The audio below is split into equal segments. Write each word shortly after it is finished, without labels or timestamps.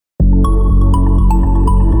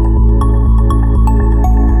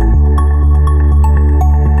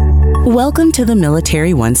Welcome to the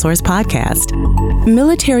Military OneSource podcast.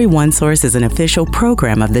 Military OneSource is an official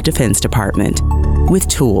program of the Defense Department with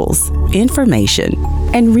tools, information,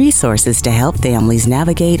 and resources to help families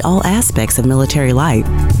navigate all aspects of military life.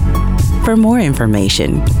 For more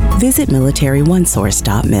information, visit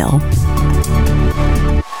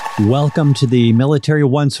militaryonesource.mil. Welcome to the Military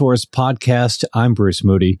OneSource podcast. I'm Bruce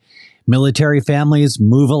Moody. Military families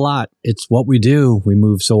move a lot. It's what we do. We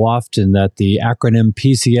move so often that the acronym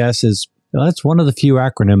PCS that's one of the few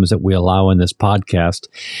acronyms that we allow in this podcast.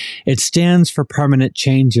 It stands for Permanent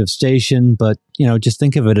Change of Station, but just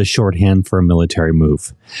think of it as shorthand for a military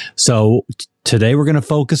move. So today we're going to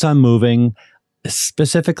focus on moving,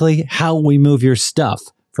 specifically how we move your stuff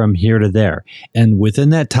from here to there. And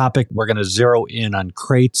within that topic, we're going to zero in on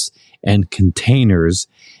crates and containers.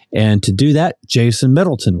 And to do that, Jason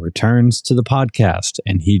Middleton returns to the podcast,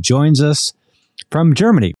 and he joins us from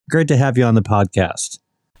Germany. Great to have you on the podcast.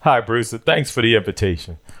 Hi, Bruce. Thanks for the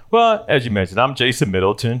invitation. Well, as you mentioned, I'm Jason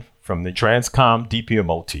Middleton from the Transcom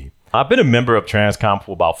DPMO team. I've been a member of Transcom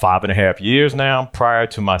for about 5.5 years now. Prior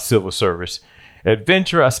to my civil service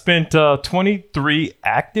adventure, I spent 23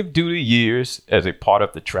 active duty years as a part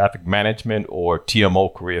of the traffic management or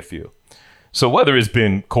TMO career field. So whether it's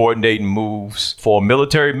been coordinating moves for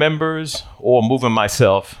military members or moving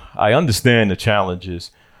myself, I understand the challenges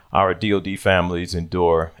our DoD families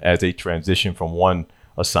endure as they transition from one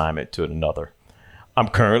assignment to another. I'm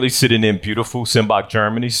currently sitting in beautiful Simbach,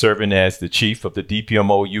 Germany, serving as the chief of the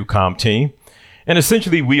DPMO UCOM team. And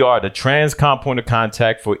essentially, we are the Transcom point of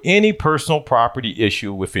contact for any personal property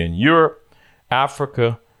issue within Europe,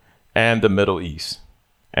 Africa, and the Middle East.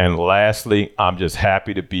 And lastly, I'm just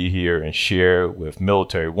happy to be here and share with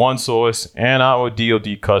Military OneSource and our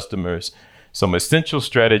DoD customers some essential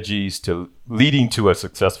strategies to leading to a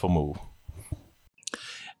successful move.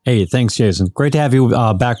 Hey, thanks, Jason. Great to have you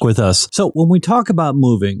back with us. So when we talk about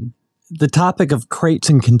moving, the topic of crates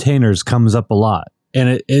and containers comes up a lot.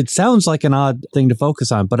 And it sounds like an odd thing to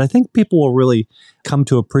focus on, but I think people will really come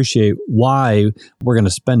to appreciate why we're going to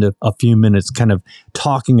spend a few minutes kind of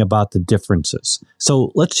talking about the differences.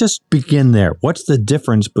 So let's just begin there. What's the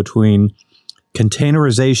difference between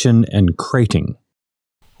containerization and crating?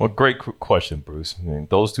 Well, great question, Bruce. I mean,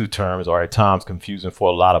 those two terms are at times confusing for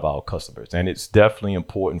a lot of our customers, and it's definitely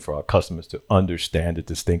important for our customers to understand the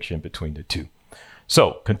distinction between the two.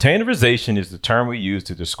 So, containerization is the term we use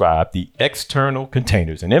to describe the external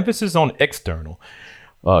containers, an emphasis on external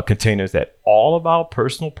containers that all of our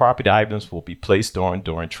personal property items will be placed on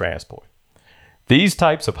during transport. These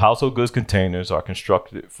types of household goods containers are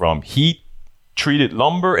constructed from heat-treated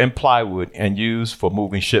lumber and plywood and used for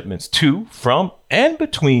moving shipments to, from, and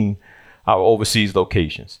between our overseas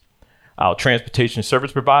locations. Our transportation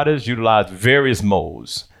service providers utilize various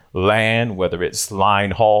modes: land, whether it's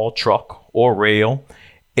line haul, truck, or rail,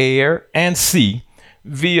 air, and sea,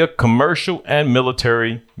 via commercial and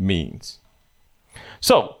military means.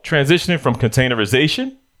 So, transitioning from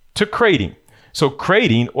containerization to crating. So,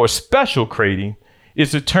 crating or special crating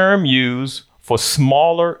is the term used for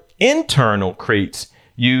smaller internal crates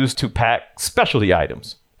used to pack specialty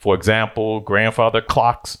items. For example, grandfather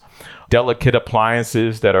clocks, delicate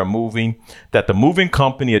appliances that the moving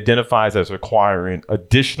company identifies as requiring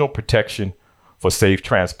additional protection for safe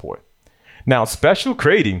transport. Now, special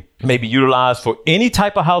crating may be utilized for any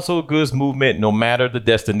type of household goods movement, no matter the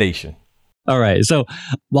destination. All right. So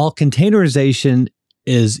while containerization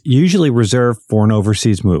is usually reserved for an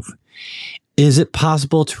overseas move, is it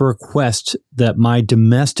possible to request that my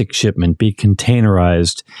domestic shipment be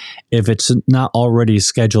containerized if it's not already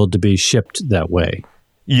scheduled to be shipped that way?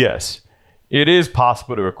 Yes, it is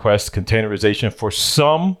possible to request containerization for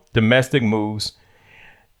some domestic moves,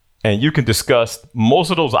 and you can discuss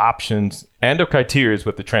most of those options and the criteria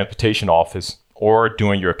with the transportation office or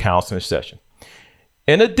during your counseling session.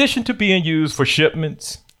 In addition to being used for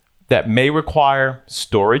shipments that may require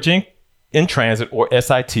storage in transit or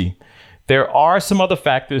SIT, there are some other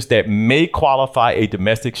factors that may qualify a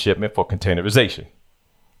domestic shipment for containerization.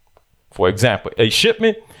 For example, a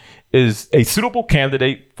shipment is a suitable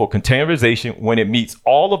candidate for containerization when it meets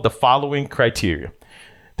all of the following criteria.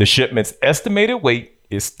 The shipment's estimated weight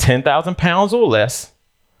is 10,000 pounds or less,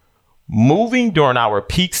 moving during our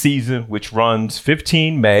peak season, which runs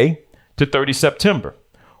 15 May to 30 September,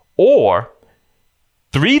 or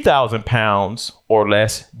 3,000 pounds or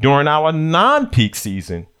less during our non-peak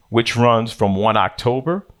season, which runs from 1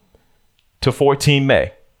 October to 14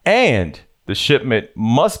 May. And the shipment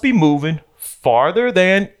must be moving farther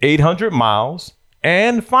than 800 miles.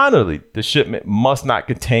 And finally, the shipment must not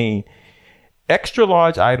contain extra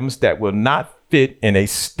large items that will not fit in a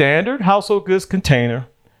standard household goods container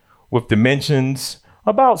with dimensions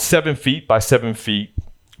about 7 feet by 7 feet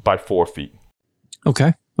by 4 feet.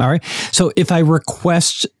 Okay. All right. So if I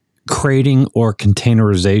request crating or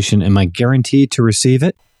containerization, am I guaranteed to receive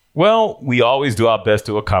it? Well, we always do our best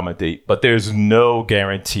to accommodate, but there's no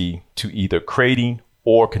guarantee to either crating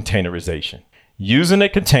or containerization. Using a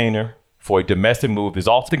container for a domestic move is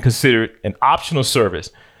often considered an optional service,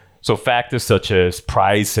 so factors such as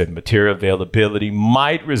price and material availability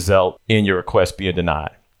might result in your request being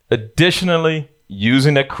denied. Additionally,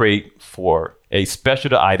 using a crate for a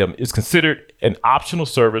special item is considered an optional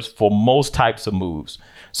service for most types of moves.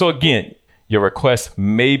 So again, your request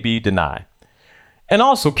may be denied. And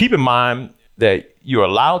also keep in mind that you're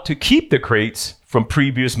allowed to keep the crates from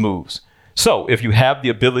previous moves. So if you have the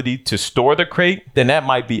ability to store the crate, then that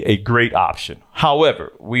might be a great option.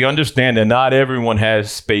 However, we understand that not everyone has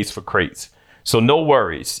space for crates. So no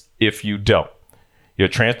worries if you don't. Your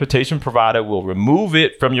transportation provider will remove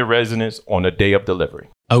it from your residence on the day of delivery.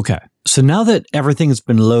 Okay. So now that everything's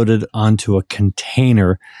been loaded onto a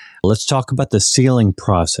container, let's talk about the sealing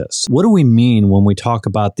process. What do we mean when we talk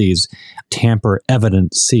about these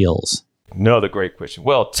tamper-evident seals? Another great question.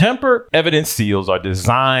 Well, tamper-evident seals are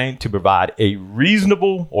designed to provide a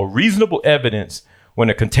reasonable evidence when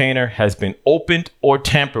a container has been opened or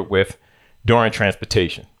tampered with during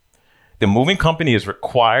transportation. The moving company is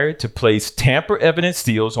required to place tamper-evident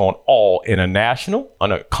seals on all international,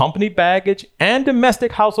 unaccompanied baggage, and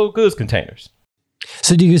domestic household goods containers.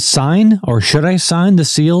 So do you sign, or should I sign the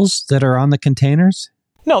seals that are on the containers?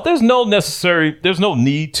 No, there's no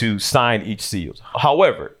need to sign each seal.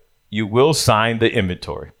 However, you will sign the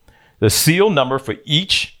inventory. The seal number for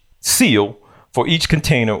each seal for each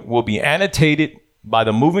container will be annotated by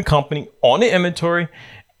the moving company on the inventory,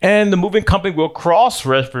 and the moving company will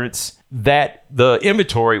cross-reference the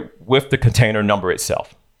inventory with the container number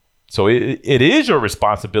itself. So it is your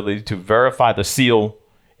responsibility to verify the seal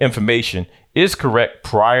information is correct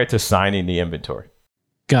prior to signing the inventory.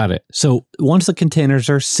 Got it. So once the containers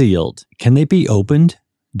are sealed, can they be opened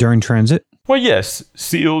during transit? Well, yes,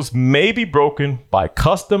 seals may be broken by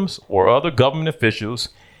customs or other government officials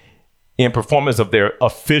in performance of their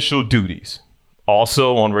official duties.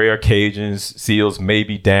 Also, on rare occasions, seals may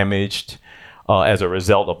be damaged as a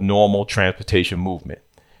result of normal transportation movement.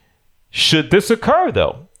 Should this occur,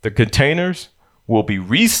 though, the containers will be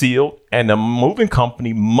resealed and the moving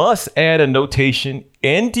company must add a notation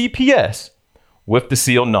in DPS with the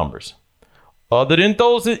seal numbers. Other than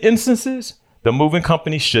those instances, the moving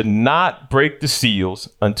company should not break the seals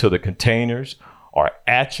until the containers are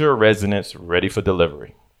at your residence ready for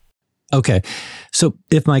delivery. Okay, so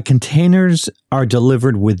if my containers are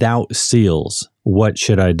delivered without seals, what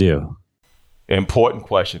should I do? Important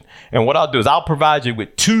question. And what I'll do is I'll provide you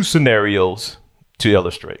with two scenarios to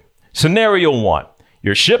illustrate. Scenario one,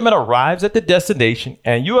 your shipment arrives at the destination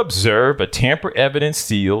and you observe a tamper-evident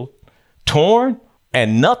seal torn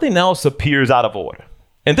and nothing else appears out of order.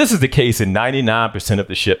 And this is the case in 99% of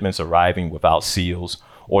the shipments arriving without seals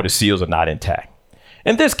or the seals are not intact.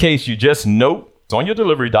 In this case, you just note on your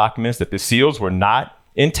delivery documents that the seals were not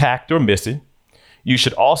intact or missing. You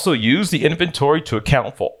should also use the inventory to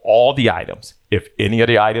account for all the items. If any of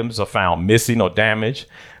the items are found missing or damaged,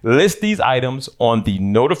 list these items on the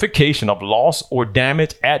notification of loss or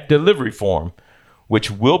damage at delivery form,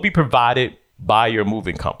 which will be provided by your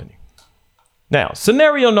moving company. Now,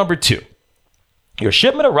 scenario number two. Your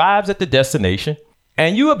shipment arrives at the destination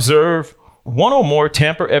and you observe one or more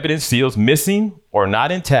tamper-evident seals missing or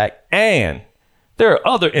not intact, and there are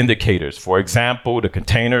other indicators. For example, the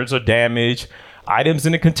containers are damaged. Items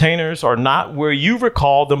in the containers are not where you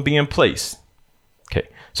recall them being placed. Okay,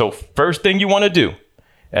 so first thing you want to do,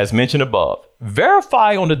 as mentioned above,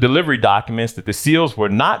 verify on the delivery documents that the seals were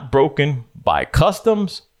not broken by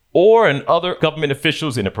customs or other government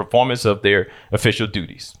officials in the performance of their official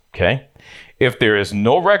duties. Okay, if there is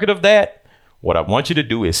no record of that, what I want you to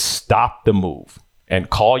do is stop the move and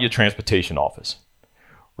call your transportation office.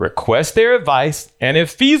 Request their advice, and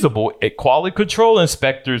if feasible, a quality control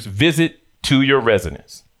inspector's visit to your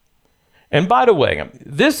residence. And by the way,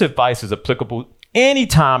 this advice is applicable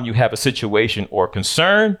anytime you have a situation or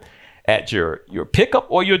concern at your pickup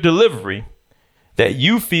or your delivery that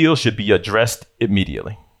you feel should be addressed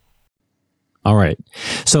immediately. All right.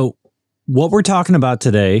 So what we're talking about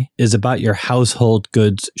today is about your household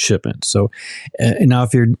goods shipment. So now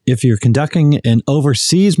if you're conducting an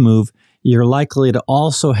overseas move, you're likely to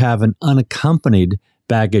also have an unaccompanied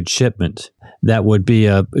baggage shipment that would be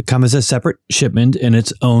come as a separate shipment in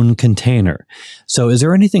its own container. So is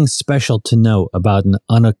there anything special to know about an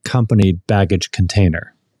unaccompanied baggage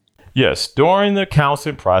container? Yes, during the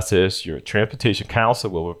counseling process, your transportation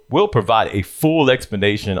counselor will provide a full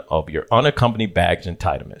explanation of your unaccompanied baggage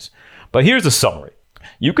entitlements. But here's a summary.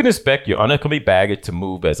 You can expect your unaccompanied baggage to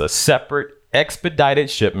move as a separate, expedited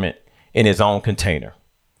shipment in its own container.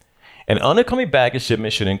 An unaccompanied baggage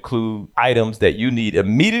shipment should include items that you need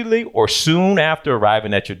immediately or soon after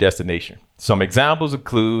arriving at your destination. Some examples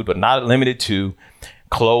include, but not limited to,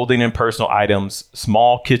 clothing and personal items,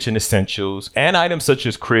 small kitchen essentials, and items such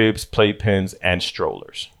as cribs, playpens, and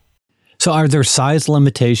strollers. So are there size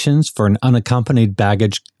limitations for an unaccompanied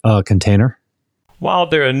baggage container? While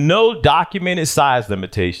there are no documented size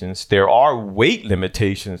limitations, there are weight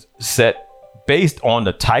limitations set based on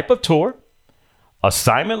the type of tour,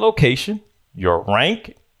 assignment location, your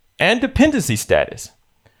rank, and dependency status.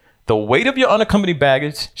 The weight of your unaccompanied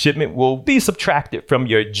baggage shipment will be subtracted from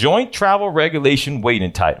your Joint Travel Regulation weight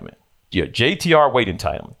entitlement, your JTR weight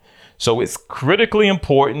entitlement. So it's critically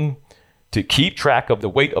important to keep track of the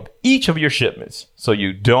weight of each of your shipments so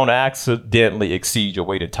you don't accidentally exceed your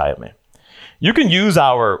weight entitlement. You can use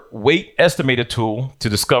our weight estimator tool to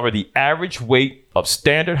discover the average weight of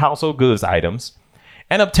standard household goods items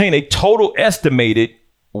and obtain a total estimated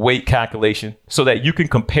weight calculation so that you can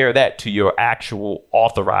compare that to your actual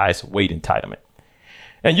authorized weight entitlement.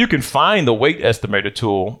 And you can find the weight estimator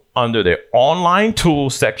tool under the online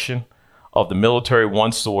tools section of the Military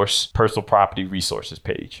OneSource Personal Property Resources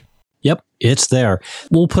page. Yep, it's there.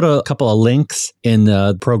 We'll put a couple of links in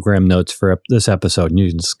the program notes for this episode, and you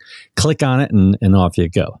can just click on it and off you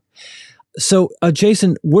go. So,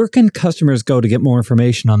 Jason, where can customers go to get more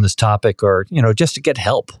information on this topic or, just to get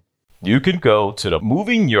help? You can go to the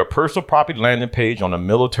Moving Your Personal Property landing page on the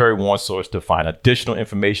Military OneSource to find additional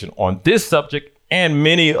information on this subject and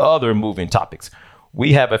many other moving topics.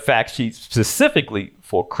 We have a fact sheet specifically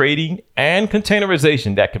for crating and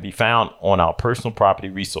containerization that can be found on our Personal Property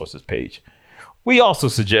Resources page. We also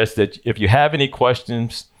suggest that if you have any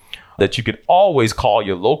questions, that you can always call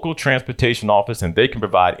your local transportation office and they can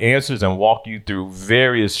provide answers and walk you through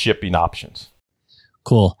various shipping options.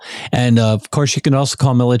 Cool. And of course, you can also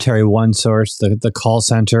call Military OneSource, the call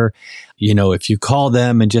center. If you call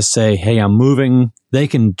them and just say, hey, I'm moving, they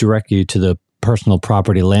can direct you to the personal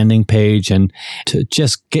property landing page and to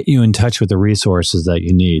just get you in touch with the resources that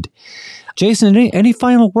you need. Jason, any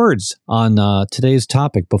final words on today's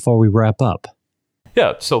topic before we wrap up?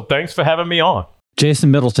 Yeah, so thanks for having me on.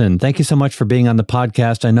 Jason Middleton, thank you so much for being on the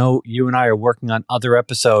podcast. I know you and I are working on other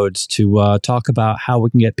episodes to talk about how we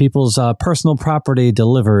can get people's personal property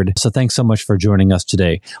delivered. So thanks so much for joining us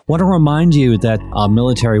today. Want to remind you that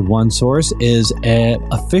Military OneSource is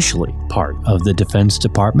officially part of the Defense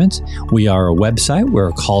Department. We are a website, we're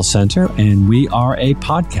a call center, and we are a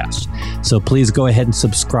podcast. So please go ahead and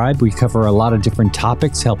subscribe. We cover a lot of different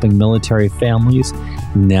topics helping military families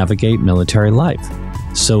navigate military life.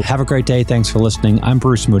 So have a great day. Thanks for listening. I'm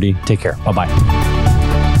Bruce Moody. Take care. Bye-bye.